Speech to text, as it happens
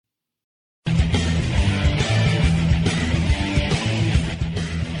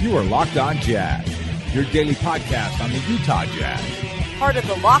You are Locked On Jazz, your daily podcast on the Utah Jazz. Part of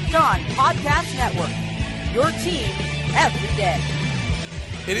the Locked On Podcast Network, your team every day.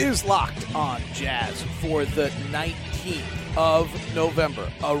 It is Locked On Jazz for the 19th of November.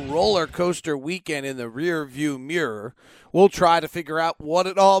 A roller coaster weekend in the rear view mirror. We'll try to figure out what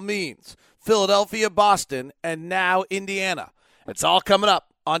it all means. Philadelphia, Boston, and now Indiana. It's all coming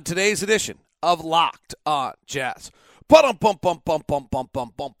up on today's edition of Locked On Jazz. Pow!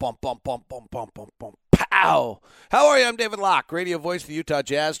 How are you? I'm David Locke, radio voice for the Utah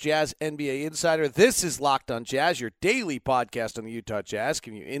Jazz, Jazz NBA Insider. This is Locked On Jazz, your daily podcast on the Utah Jazz,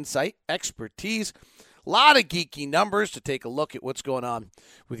 giving you insight, expertise, a lot of geeky numbers to take a look at what's going on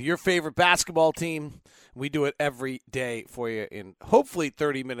with your favorite basketball team. We do it every day for you in hopefully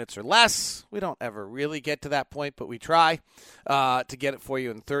 30 minutes or less. We don't ever really get to that point, but we try to get it for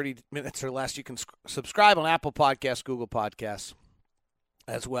you in 30 minutes or less. You can subscribe on Apple Podcasts, Google Podcasts,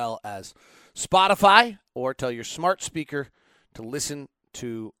 as well as Spotify, or tell your smart speaker to listen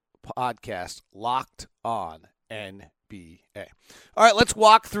to podcast Locked On NBA. All right, let's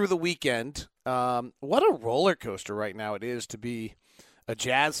walk through the weekend. What a roller coaster right now it is to be a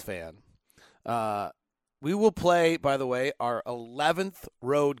Jazz fan. We will play, by the way, our 11th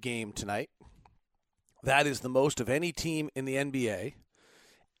road game tonight. That is the most of any team in the NBA.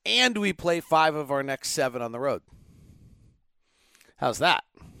 And we play 5 of our next 7 on the road. How's that?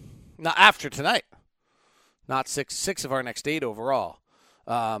 Now, after tonight, not six of our next 8 overall.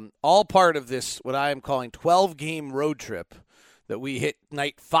 All part of this, what I am calling 12-game road trip that we hit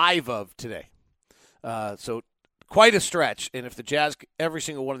night 5 of today. So quite a stretch, and if the Jazz, every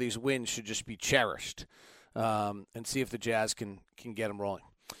single one of these wins should just be cherished, and see if the Jazz can get them rolling.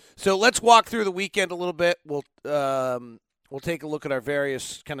 So let's walk through the weekend a little bit. We'll take a look at our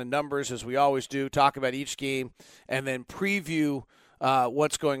various kind of numbers as we always do, talk about each game, and then preview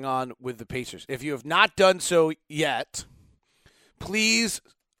what's going on with the Pacers. If you have not done so yet, please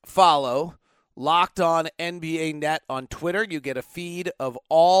follow Locked On NBA Net on Twitter. You get a feed of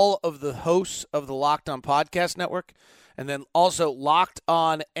all of the hosts of the Locked On Podcast Network. And then also Locked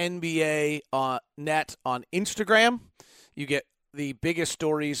On NBA Net on Instagram. You get the biggest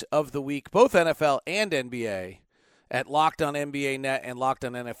stories of the week, both NFL and NBA, at Locked On NBA Net and Locked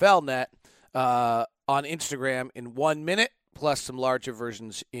On NFL Net on Instagram in 1 minute, plus some larger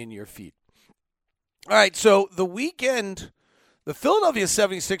versions in your feed. All right, so the weekend, the Philadelphia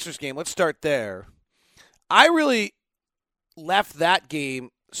 76ers game, let's start there. I really left that game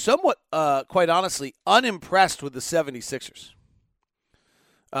somewhat, quite honestly, unimpressed with the 76ers.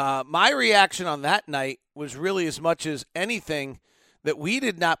 My reaction on that night was really as much as anything that we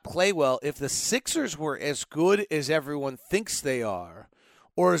did not play well. If the Sixers were as good as everyone thinks they are,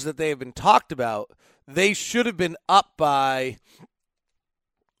 or as that they have been talked about, they should have been up by,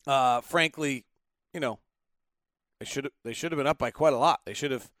 frankly, they should have been up by quite a lot. They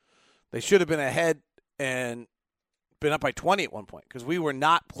should have been ahead and been up by 20 at one point, because we were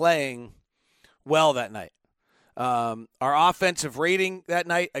not playing well that night. Our offensive rating that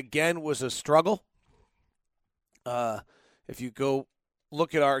night, again, was a struggle. If you go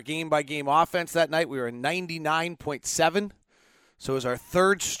look at our game-by-game offense that night, we were 99.7. So it was our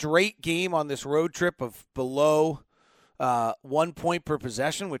third straight game on this road trip of below 1 point per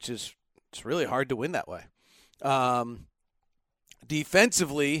possession, which is it's really hard to win that way.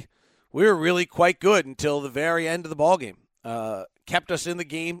 Defensively, we were really quite good until the very end of the ballgame. Kept us in the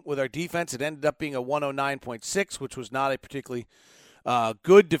game with our defense. It ended up being a 109.6, which was not a particularly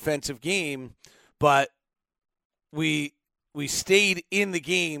good defensive game, but we stayed in the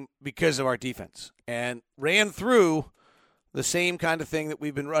game because of our defense and ran through the same kind of thing that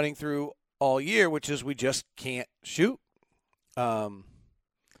we've been running through all year, which is we just can't shoot. We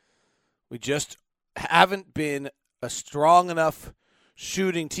just haven't been a strong enough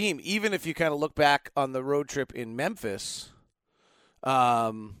shooting team. Even if you kind of look back on the road trip in Memphis,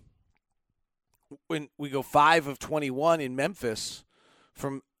 when we go 5 of 21 in Memphis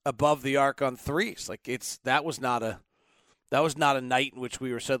from above the arc on threes, like that was not a night in which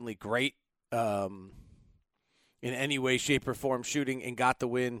we were suddenly great in any way, shape, or form shooting and got the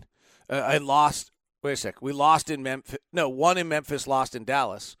win. And lost. Wait a sec. We lost in Memphis. No, won in Memphis, lost in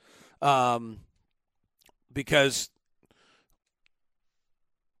Dallas. Because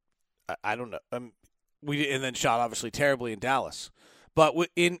I don't know. And then shot obviously terribly in Dallas. But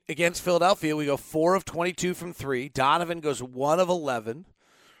against Philadelphia, we go 4 of 22 from 3. Donovan goes 1 of 11.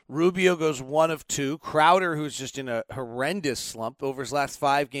 Rubio goes 1 of 2. Crowder, who's just in a horrendous slump over his last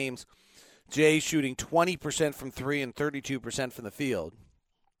 5 games. Jay shooting 20% from 3 and 32% from the field.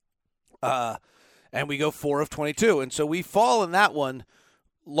 And we go 4 of 22. And so we fall in that one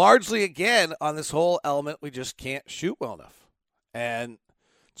largely, again, on this whole element, we just can't shoot well enough. And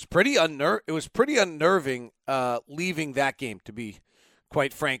it was pretty unnerving leaving that game, to be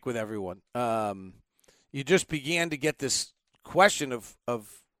quite frank with everyone. You just began to get this question of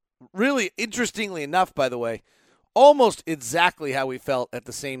really, interestingly enough, by the way, almost exactly how we felt at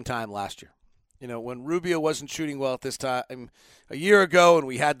the same time last year. When Rubio wasn't shooting well at this time a year ago and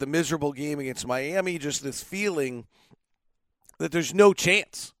we had the miserable game against Miami, just this feeling that there's no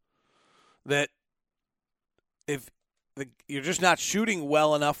chance that you're just not shooting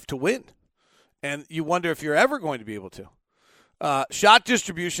well enough to win. And you wonder if you're ever going to be able to. Shot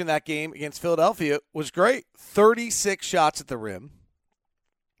distribution that game against Philadelphia was great. 36 shots at the rim.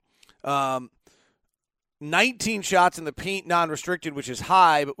 19 shots in the paint, non-restricted, which is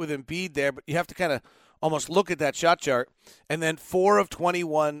high, but with Embiid there. But you have to kind of almost look at that shot chart. And then 4 of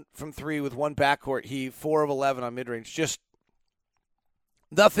 21 from 3 with one backcourt heave, 4 of 11 on mid-range. Just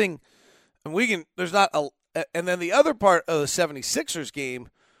nothing. And and then the other part of the 76ers game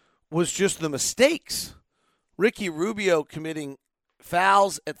was just the mistakes. Ricky Rubio committing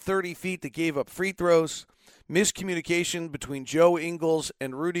fouls at 30 feet that gave up free throws. Miscommunication between Joe Ingles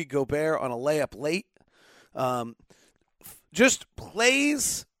and Rudy Gobert on a layup late. Just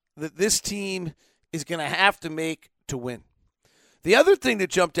plays that this team is going to have to make to win. The other thing that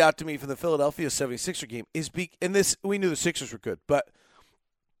jumped out to me from the Philadelphia 76er game is, we knew the Sixers were good, but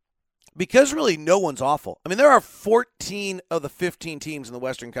because really no one's awful. I mean, there are 14 of the 15 teams in the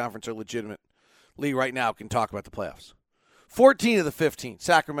Western Conference are legitimately right now can talk about the playoffs. 14 of the 15.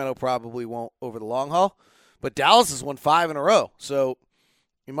 Sacramento probably won't over the long haul, but Dallas has won 5 in a row.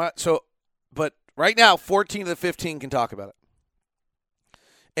 But right now, 14 of the 15 can talk about it.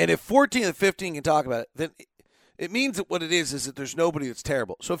 And if 14 of the 15 can talk about it, then it means that what it is that there's nobody that's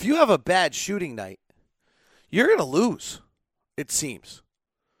terrible. So if you have a bad shooting night, you're going to lose, it seems,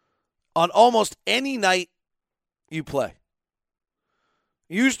 on almost any night you play.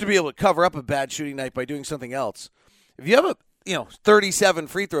 You used to be able to cover up a bad shooting night by doing something else. If you have 37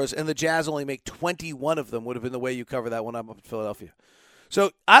 free throws and the Jazz only make 21 of them, would have been the way you cover that one up in Philadelphia.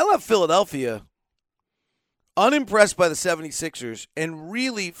 So I love Philadelphia, unimpressed by the 76ers, and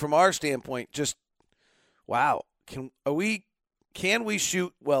really, from our standpoint, just, wow, can we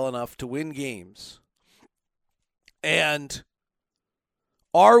shoot well enough to win games? And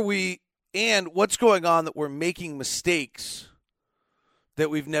what's going on that we're making mistakes that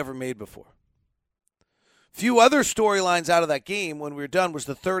we've never made before? Few other storylines out of that game when we were done was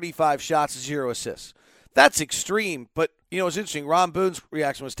the 35 shots, 0 assists. That's extreme, but, it's interesting. Ron Boone's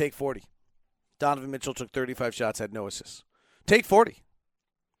reaction was take 40. Donovan Mitchell took 35 shots, had no assists. Take 40.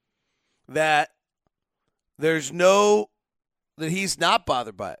 That he's not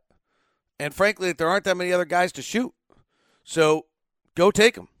bothered by it. And frankly, there aren't that many other guys to shoot. So go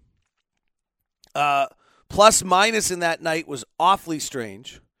take them. Plus minus in that night was awfully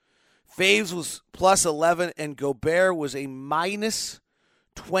strange. Faves was plus 11, and Gobert was a minus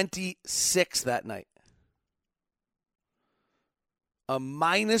 26 that night. A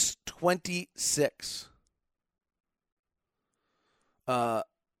minus 26. And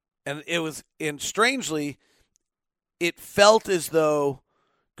strangely, it felt as though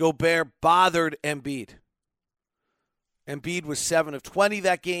Gobert bothered Embiid. Embiid was 7 of 20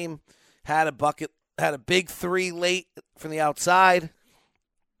 that game, had a big 3 late from the outside.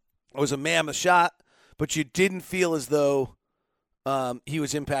 It was a mammoth shot, but you didn't feel as though he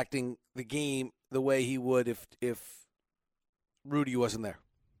was impacting the game the way he would if Rudy wasn't there.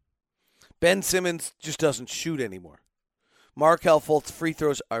 Ben Simmons just doesn't shoot anymore. Markelle Fultz's free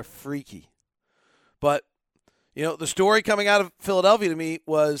throws are freaky. But, the story coming out of Philadelphia to me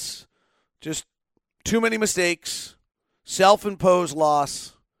was just too many mistakes, self-imposed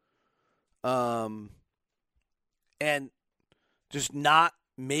loss, and just not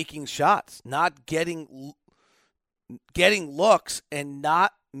making shots, not getting looks and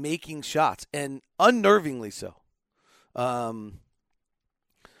not making shots, and unnervingly so.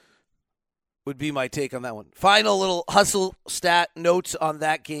 Would be my take on that one. Final little hustle stat notes on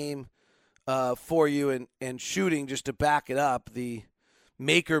that game for you and shooting, just to back it up, the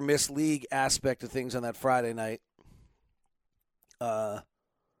make or miss league aspect of things on that Friday night.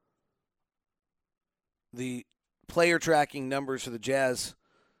 The player tracking numbers for the Jazz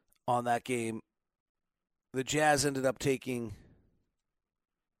on that game, the Jazz ended up taking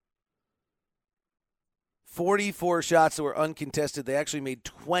 44 shots that were uncontested. They actually made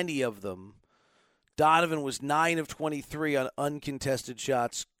 20 of them. Donovan was 9 of 23 on uncontested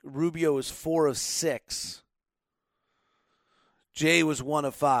shots. Rubio was 4 of 6. Jay was 1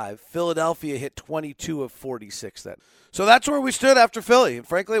 of 5. Philadelphia hit 22 of 46 then. So that's where we stood after Philly. And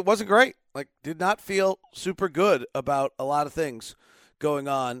frankly, it wasn't great. Did not feel super good about a lot of things going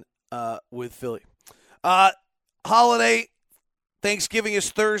on with Philly. Holiday, Thanksgiving is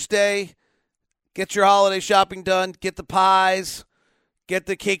Thursday. Get your holiday shopping done. Get the pies. Get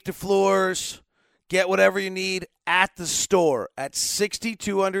the cake de fleurs. Get whatever you need at the store at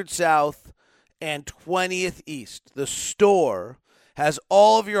 6200 South and 20th East. The store has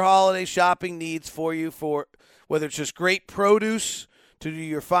all of your holiday shopping needs for you, for whether it's just great produce to do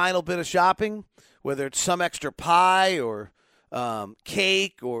your final bit of shopping, whether it's some extra pie or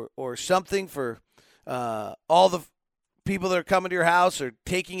cake or something for all the people that are coming to your house or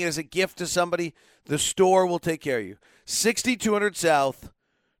taking it as a gift to somebody. The store will take care of you. 6200 South,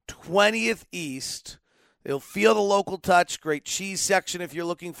 20th East. They'll feel the local touch. Great cheese section if you're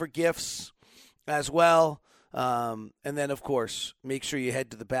looking for gifts as well. And then, of course, make sure you head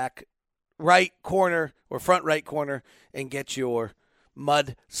to the back right corner or front right corner and get your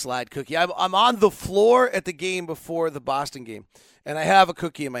mud slide cookie. I'm on the floor at the game before the Boston game, and I have a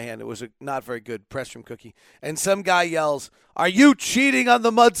cookie in my hand. It was a not very good press room cookie. And some guy yells, "Are you cheating on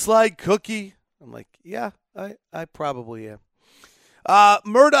the mudslide cookie?" I'm like, yeah, I probably am.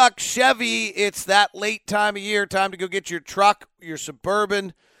 Murdoch Chevy, it's that late time of year, time to go get your truck, your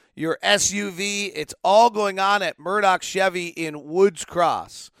Suburban, your SUV. It's all going on at Murdoch Chevy in Woods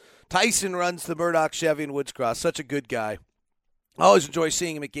Cross. Tyson runs the Murdoch Chevy in Woods Cross. Such a good guy. I always enjoy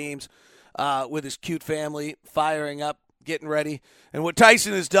seeing him at games with his cute family, firing up, getting ready. And what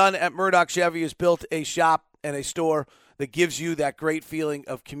Tyson has done at Murdoch Chevy is built a shop and a store that gives you that great feeling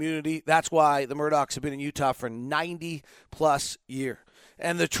of community. That's why the Murdochs have been in Utah for 90-plus years.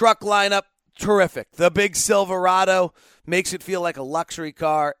 And the truck lineup, terrific. The big Silverado makes it feel like a luxury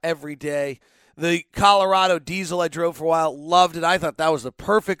car every day. The Colorado diesel I drove for a while, loved it. I thought that was the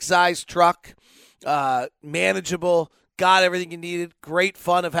perfect size truck, manageable, got everything you needed, great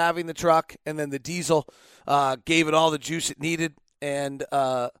fun of having the truck. And then the diesel gave it all the juice it needed and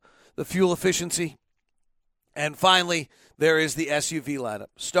the fuel efficiency. And finally, there is the SUV lineup.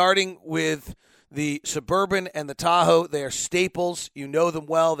 Starting with the Suburban and the Tahoe, they are staples. You know them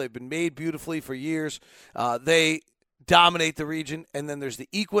well. They've been made beautifully for years. They dominate the region. And then there's the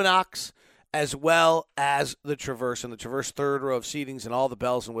Equinox as well as the Traverse. And the Traverse third row of seatings and all the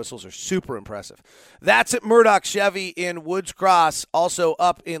bells and whistles are super impressive. That's at Murdoch Chevy in Woods Cross, also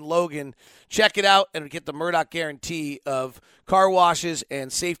up in Logan. Check it out and get the Murdoch guarantee of car washes and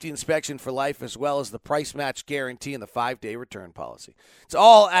safety inspection for life, as well as the price match guarantee and the 5-day return policy. It's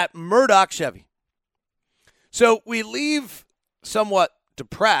all at Murdoch Chevy. So we leave somewhat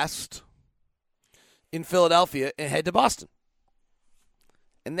depressed in Philadelphia and head to Boston.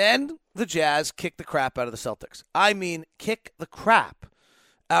 And then the Jazz kick the crap out of the Celtics. I mean, kick the crap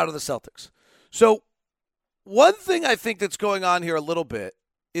out of the Celtics. So one thing I think that's going on here a little bit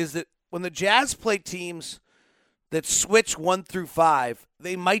is that when the Jazz play teams that switch 1 through 5,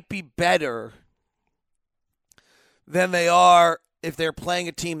 they might be better than they are if they're playing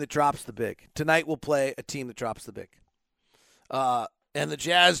a team that drops the big. Tonight we'll play a team that drops the big. And the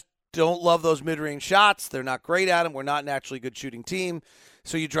Jazz don't love those mid-range shots. They're not great at them. We're not a naturally good shooting team.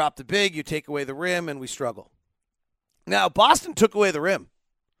 So you drop the big, you take away the rim, and we struggle. Now, Boston took away the rim.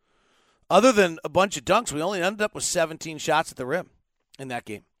 Other than a bunch of dunks, we only ended up with 17 shots at the rim in that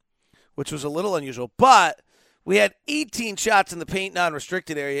game, which was a little unusual. But we had 18 shots in the paint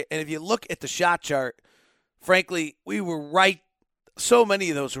non-restricted area, and if you look at the shot chart, frankly, we were right. So many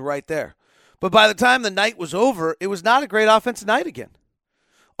of those were right there. But by the time the night was over, it was not a great offensive night again.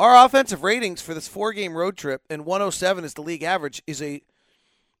 Our offensive ratings for this 4-game road trip, and 107 is the league average, is a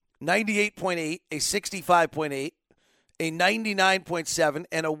 98.8, a 65.8, a 99.7,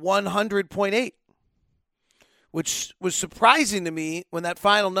 and a 100.8, which was surprising to me when that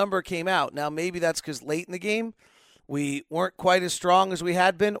final number came out. Now, maybe that's because late in the game we weren't quite as strong as we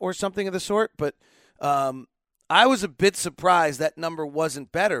had been or something of the sort, but I was a bit surprised that number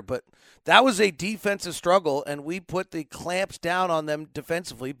wasn't better. But that was a defensive struggle, and we put the clamps down on them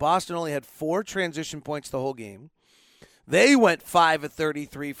defensively. Boston only had 4 transition points the whole game. They went 5 of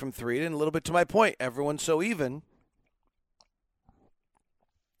 33 from 3, and a little bit to my point, everyone's so even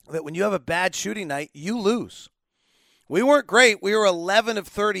that when you have a bad shooting night, you lose. We weren't great. We were 11 of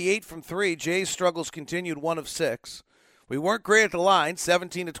 38 from 3. Jay's struggles continued, 1 of 6. We weren't great at the line,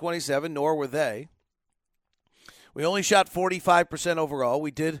 17 to 27, nor were they. We only shot 45% overall.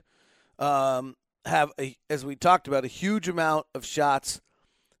 We did have, as we talked about, a huge amount of shots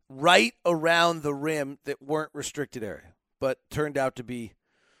right around the rim that weren't restricted area, but turned out to be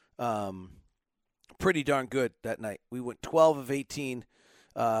pretty darn good that night. We went 12 of 18,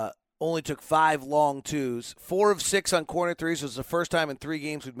 only took 5 long twos, 4 of 6 on corner threes. It was the first time in 3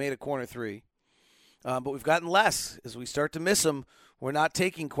 games we've made a corner three. But we've gotten less. As we start to miss them, we're not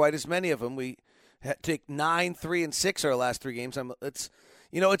taking quite as many of them. We take 9, 3, and 6 our last 3 games. It's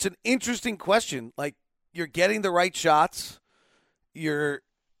an interesting question. Like, you're getting the right shots, you're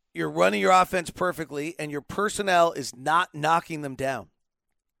running your offense perfectly, and your personnel is not knocking them down.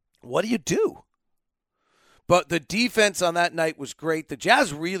 What do you do? But the defense on that night was great. The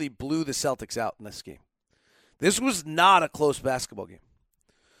Jazz really blew the Celtics out in this game. This was not a close basketball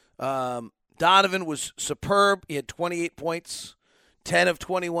game. Donovan was superb. He had 28 points, 10 of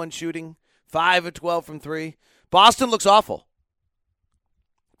 21 shooting, 5 of 12 from 3. Boston looks awful.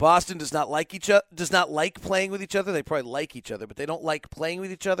 Boston does not like playing with each other. They probably like each other, but they don't like playing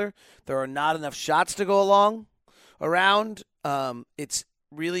with each other. There are not enough shots to go around. It's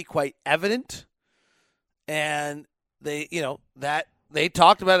really quite evident. And they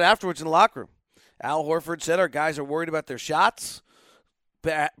talked about it afterwards in the locker room. Al Horford said our guys are worried about their shots.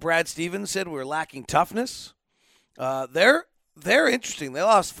 Brad Stevens said we're lacking toughness. They're interesting. They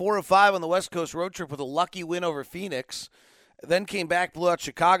lost 4 of 5 on the West Coast road trip with a lucky win over Phoenix. Then came back, blew out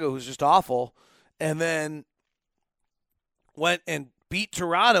Chicago, who's just awful, and then went and beat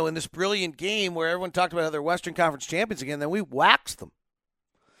Toronto in this brilliant game where everyone talked about how they're Western Conference champions again. Then we waxed them.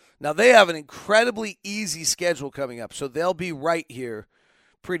 Now they have an incredibly easy schedule coming up, so they'll be right here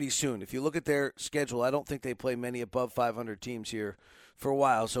pretty soon. If you look at their schedule, I don't think they play many above 500 teams here for a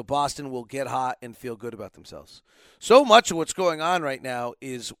while. So Boston will get hot and feel good about themselves. So much of what's going on right now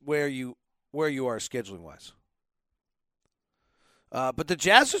is where you are scheduling wise. But the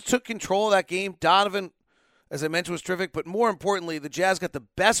Jazz just took control of that game. Donovan, as I mentioned, was terrific. But more importantly, the Jazz got the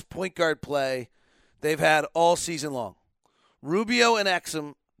best point guard play they've had all season long. Rubio and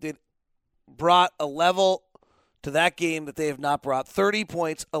Exum brought a level to that game that they have not brought. 30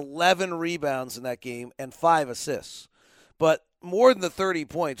 points, 11 rebounds in that game, and 5 assists. But more than the 30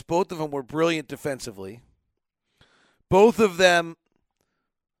 points, both of them were brilliant defensively. Both of them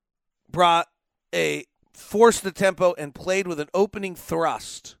forced the tempo and played with an opening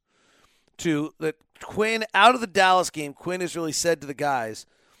thrust to that. Quinn, out of the Dallas game, Quinn has really said to the guys,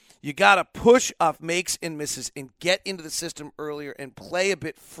 you got to push off makes and misses and get into the system earlier and play a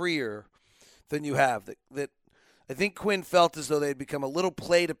bit freer than you have. That I think Quinn felt as though they had become a little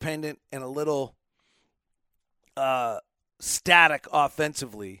play dependent and a little static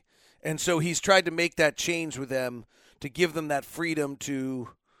offensively. And so he's tried to make that change with them to give them that freedom to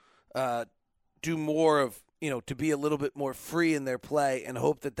do more of, to be a little bit more free in their play and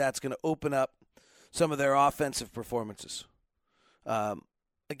hope that that's going to open up some of their offensive performances.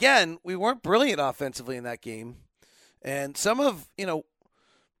 Again, we weren't brilliant offensively in that game. And some of,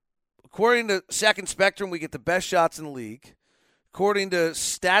 according to Second Spectrum, we get the best shots in the league. According to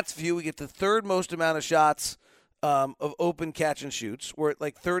StatsView, we get the third most amount of shots of open catch and shoots. We're at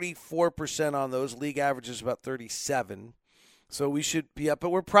like 34% on those. League average is about 37%. So we should be up,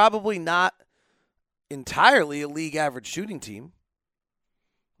 but we're probably not entirely a league average shooting team,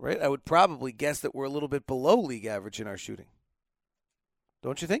 right? I would probably guess that we're a little bit below league average in our shooting.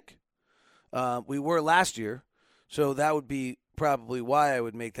 Don't you think? We were last year, so that would be probably why I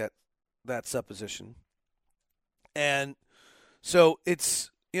would make that supposition. And so it's,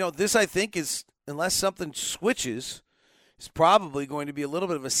 this I think is, unless something switches, is probably going to be a little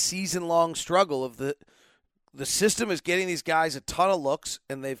bit of a season-long struggle of the system is getting these guys a ton of looks,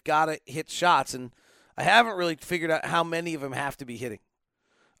 and they've got to hit shots. And I haven't really figured out how many of them have to be hitting.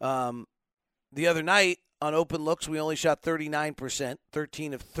 The other night, on open looks, we only shot 39%,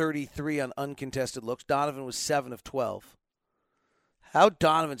 13 of 33 on uncontested looks. Donovan was 7 of 12. How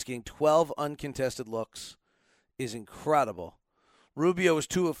Donovan's getting 12 uncontested looks is incredible. Rubio was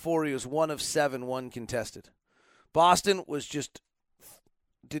 2 of 4. He was 1 of 7, 1 contested. Boston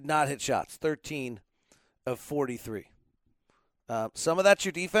did not hit shots, 13 of 43. Some of that's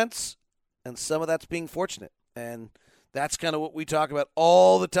your defense, and some of that's being fortunate. And that's kind of what we talk about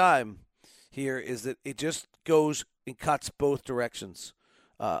all the time here, is that it just goes and cuts both directions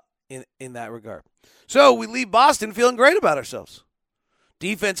in that regard. So we leave Boston feeling great about ourselves.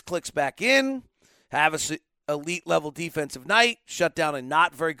 Defense clicks back in, have a elite level defensive night, shut down a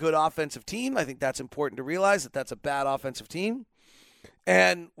not very good offensive team. I think that's important to realize that that's a bad offensive team.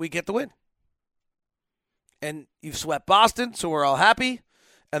 And we get the win. And you've swept Boston, so we're all happy.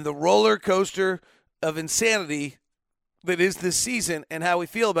 And the roller coaster of insanity that is this season and how we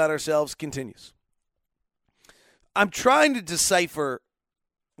feel about ourselves continues. I'm trying to decipher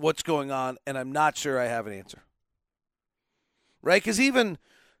what's going on, and I'm not sure I have an answer. Right? Because even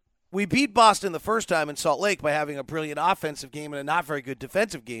We beat Boston the first time in Salt Lake by having a brilliant offensive game and a not very good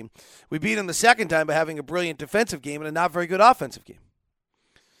defensive game. We beat them the second time by having a brilliant defensive game and a not very good offensive game.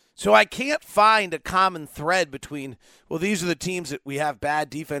 So I can't find a common thread between, well, these are the teams that we have bad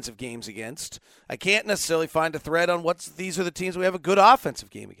defensive games against. I can't necessarily find a thread on these are the teams we have a good offensive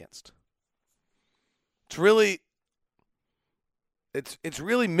game against. It's really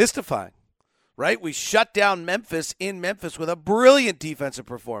mystifying, right? We shut down Memphis in Memphis with a brilliant defensive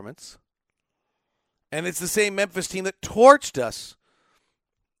performance. And it's the same Memphis team that torched us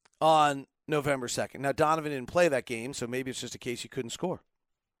on November 2nd. Now, Donovan didn't play that game, so maybe it's just a case you couldn't score.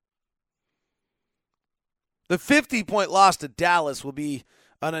 The 50-point loss to Dallas will be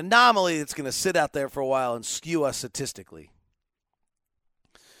an anomaly that's going to sit out there for a while and skew us statistically.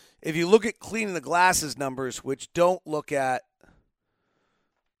 If you look at cleaning the glasses numbers, which take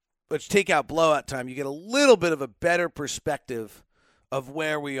out blowout time, you get a little bit of a better perspective of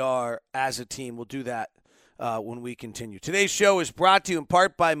where we are as a team. We'll do that when we continue. Today's show is brought to you in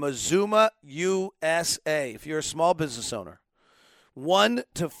part by Mazuma USA. If you're a small business owner, 1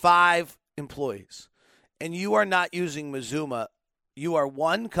 to 5 employees, and you are not using Mazuma, you are,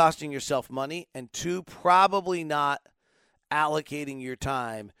 1, costing yourself money, and 2, probably not allocating your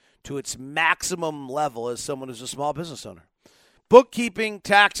time to its maximum level as someone who's a small business owner. Bookkeeping,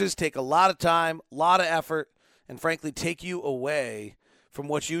 taxes take a lot of time, a lot of effort, and frankly take you away from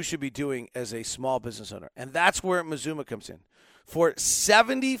what you should be doing as a small business owner. And that's where Mazuma comes in. For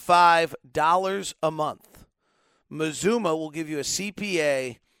 $75 a month, Mazuma will give you a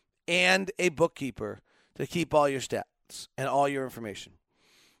CPA and a bookkeeper to keep all your stats and all your information.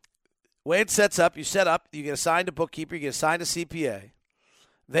 The way it sets up, you get assigned a bookkeeper, you get assigned a CPA.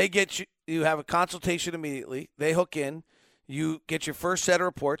 They get you have a consultation immediately. They hook in. You get your first set of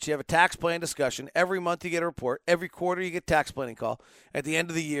reports. You have a tax plan discussion. Every month you get a report. Every quarter you get a tax planning call. At the end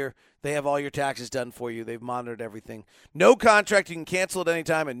of the year, they have all your taxes done for you. They've monitored everything. No contract. You can cancel at any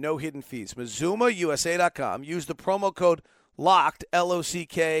time and no hidden fees. MazumaUSA.com. Use the promo code LOCKED,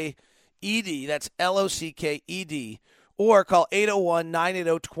 LOCKED. That's LOCKED. Or call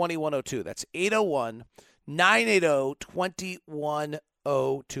 801-980-2102. That's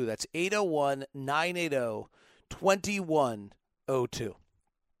 801-980-2102. That's 801-980-2102.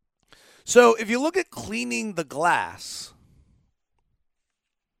 So if you look at cleaning the glass,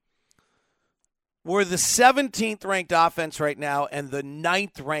 we're the 17th ranked offense right now and the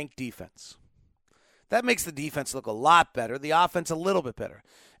 9th ranked defense. That makes the defense look a lot better, the offense a little bit better.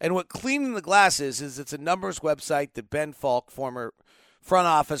 And what cleaning the glass is it's a numbers website that Ben Falk, former front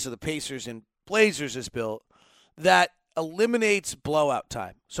office of the Pacers and Blazers, has built that eliminates blowout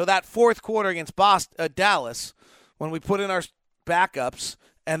time. So that fourth quarter against Dallas, when we put in our backups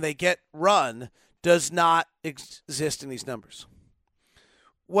and they get run, does not exist in these numbers.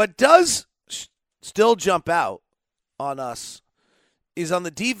 What does still jump out on us is on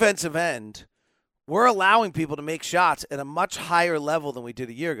the defensive end, we're allowing people to make shots at a much higher level than we did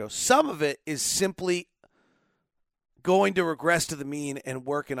a year ago. Some of it is simply going to regress to the mean and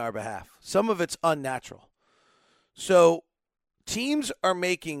work in our behalf. Some of it's unnatural. So teams are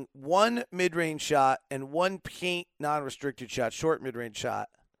making one mid-range shot and one paint non-restricted shot, short mid-range shot,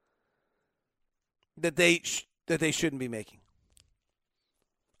 that they shouldn't be making.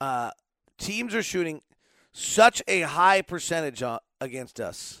 Teams are shooting such a high percentage against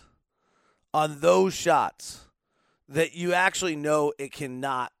us on those shots that you actually know it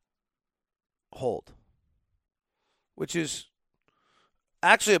cannot hold, which is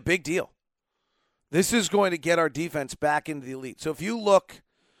actually a big deal. This is going to get our defense back into the elite. So if you look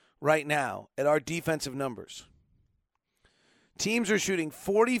right now at our defensive numbers, teams are shooting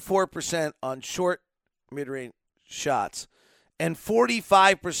 44% on short mid-range shots and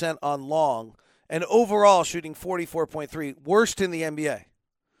 45% on long, and overall shooting 44.3, worst in the NBA.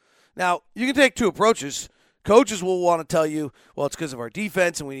 Now, you can take two approaches. Coaches will want to tell you, well, it's because of our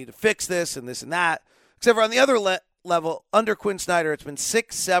defense and we need to fix this and that. Except for on the other level, under Quinn Snyder, it's been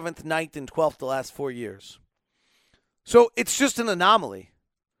 6th, 7th, 9th, and 12th the last 4 years. So it's just an anomaly.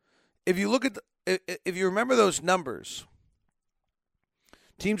 If you look at if you remember those numbers,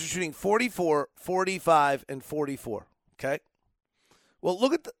 teams are shooting 44, 45, and 44. Okay?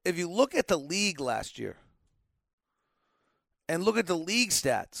 Well, if you look at the league last year and look at the league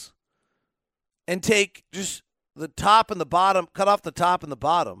stats and take just the top and the bottom, cut off the top and the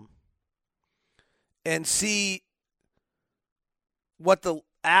bottom, and see what the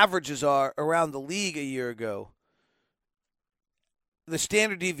averages are around the league a year ago, the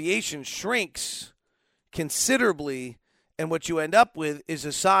standard deviation shrinks considerably, And what you end up with is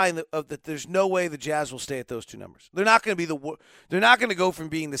a sign that there's no way the Jazz will stay at those two numbers. They're not going to be they're not going to go from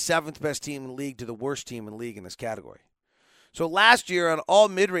being the 7th best team in the league to the worst team in the league in this category. So last year on all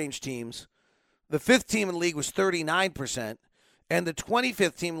mid-range teams, the 5th team in the league was 39%, and the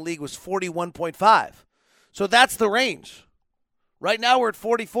 25th team in the league was 41.5%. So that's the range. Right now we're at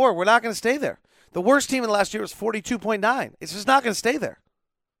 44. We're not going to stay there. The worst team in the last year was 42.9. It's just not going to stay there.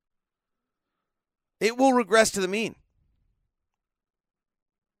 It will regress to the mean.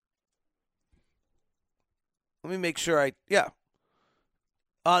 Let me make sure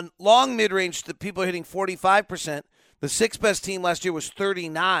on long mid-range, the people are hitting 45%. The 6th best team last year was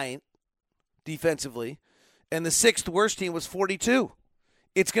 39 defensively, and the 6th worst team was 42.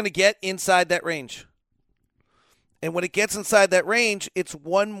 It's going to get inside that range. And when it gets inside that range, it's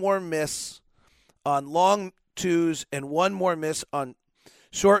one more miss on long twos and one more miss on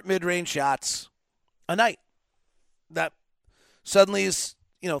short mid-range shots a night. That suddenly is,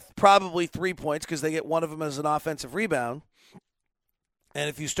 probably 3 points because they get one of them as an offensive rebound. And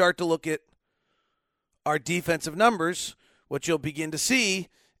if you start to look at our defensive numbers, what you'll begin to see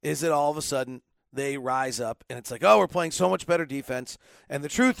is that all of a sudden they rise up and it's like, oh, we're playing so much better defense. And the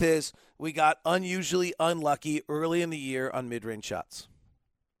truth is we got unusually unlucky early in the year on mid-range shots.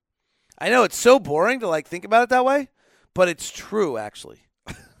 I know it's so boring to think about it that way, but it's true actually.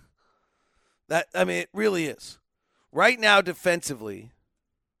 It really is. Right now defensively,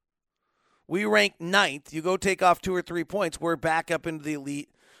 we rank 9th. You go take off 2 or 3 points, we're back up into the elite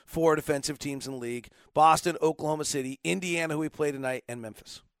 4 defensive teams in the league. Boston, Oklahoma City, Indiana, who we play tonight, and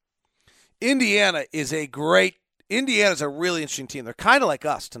Memphis. Indiana's a really interesting team. They're kind of like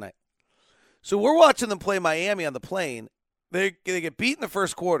us tonight. So we're watching them play Miami on the plane. They get beat in the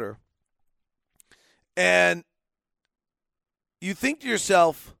first quarter. And you think to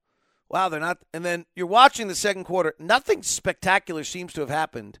yourself, wow, they're not. And then you're watching the second quarter. Nothing spectacular seems to have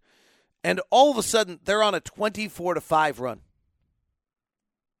happened. And all of a sudden, they're on a 24-5 run.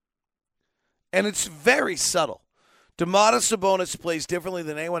 And it's very subtle. Domantas Sabonis plays differently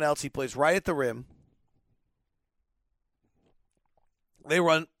than anyone else. He plays right at the rim. They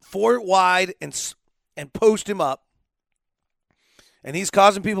run 4 wide and post him up. And he's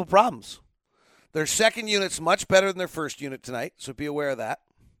causing people problems. Their second unit's much better than their first unit tonight, so be aware of that.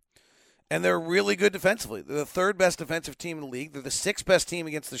 And they're really good defensively. They're the 3rd best defensive team in the league. They're the 6th best team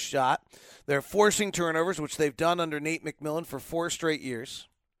against the shot. They're forcing turnovers, which they've done under Nate McMillan for 4 straight years.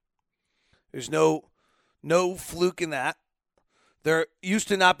 There's no fluke in that. They're used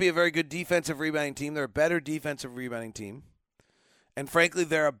to not be a very good defensive rebounding team. They're a better defensive rebounding team. And frankly,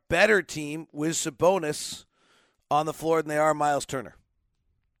 they're a better team with Sabonis on the floor than they are Miles Turner.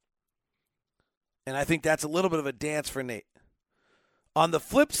 And I think that's a little bit of a dance for Nate. On the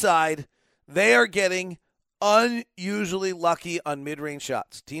flip side, they are getting unusually lucky on mid-range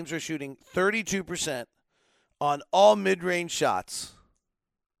shots. Teams are shooting 32% on all mid-range shots.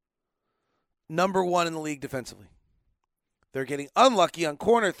 Number 1 in the league defensively. They're getting unlucky on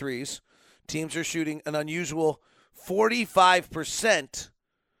corner threes. Teams are shooting an unusual 45%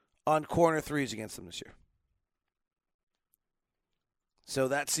 on corner threes against them this year. So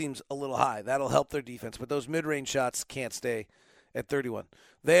that seems a little high. That'll help their defense. But those mid-range shots can't stay at 31.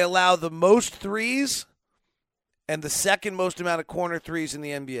 They allow the most threes and the second most amount of corner threes in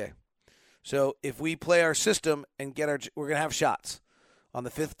the NBA. So if we play our system and we're going to have shots. On the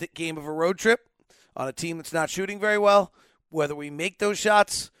 5th game of a road trip, on a team that's not shooting very well, whether we make those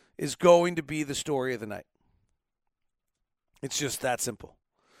shots is going to be the story of the night. It's just that simple.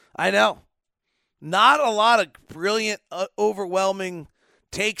 I know. Not a lot of brilliant, overwhelming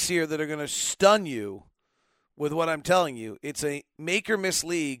takes here that are going to stun you with what I'm telling you. It's a make-or-miss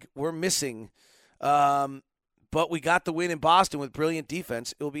league. We're missing. But we got the win in Boston with brilliant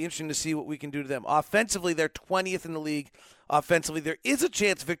defense. It will be interesting to see what we can do to them. Offensively, they're 20th in the league. Offensively, there is a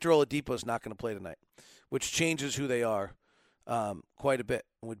chance Victor Oladipo is not going to play tonight, which changes who they are quite a bit.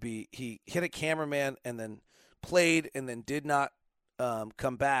 He hit a cameraman and then played and then did not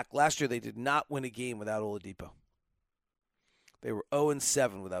come back. Last year, they did not win a game without Oladipo. They were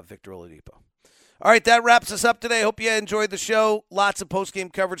 0-7 without Victor Oladipo. All right, that wraps us up today. Hope you enjoyed the show. Lots of post-game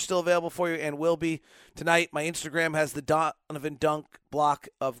coverage still available for you and will be tonight. My Instagram has the Donovan Dunk block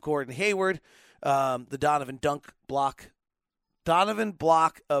of Gordon Hayward. The Donovan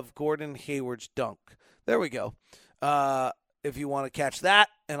block of Gordon Hayward's dunk. There we go. If you want to catch that,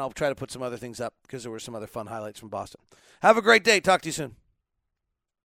 and I'll try to put some other things up because there were some other fun highlights from Boston. Have a great day. Talk to you soon.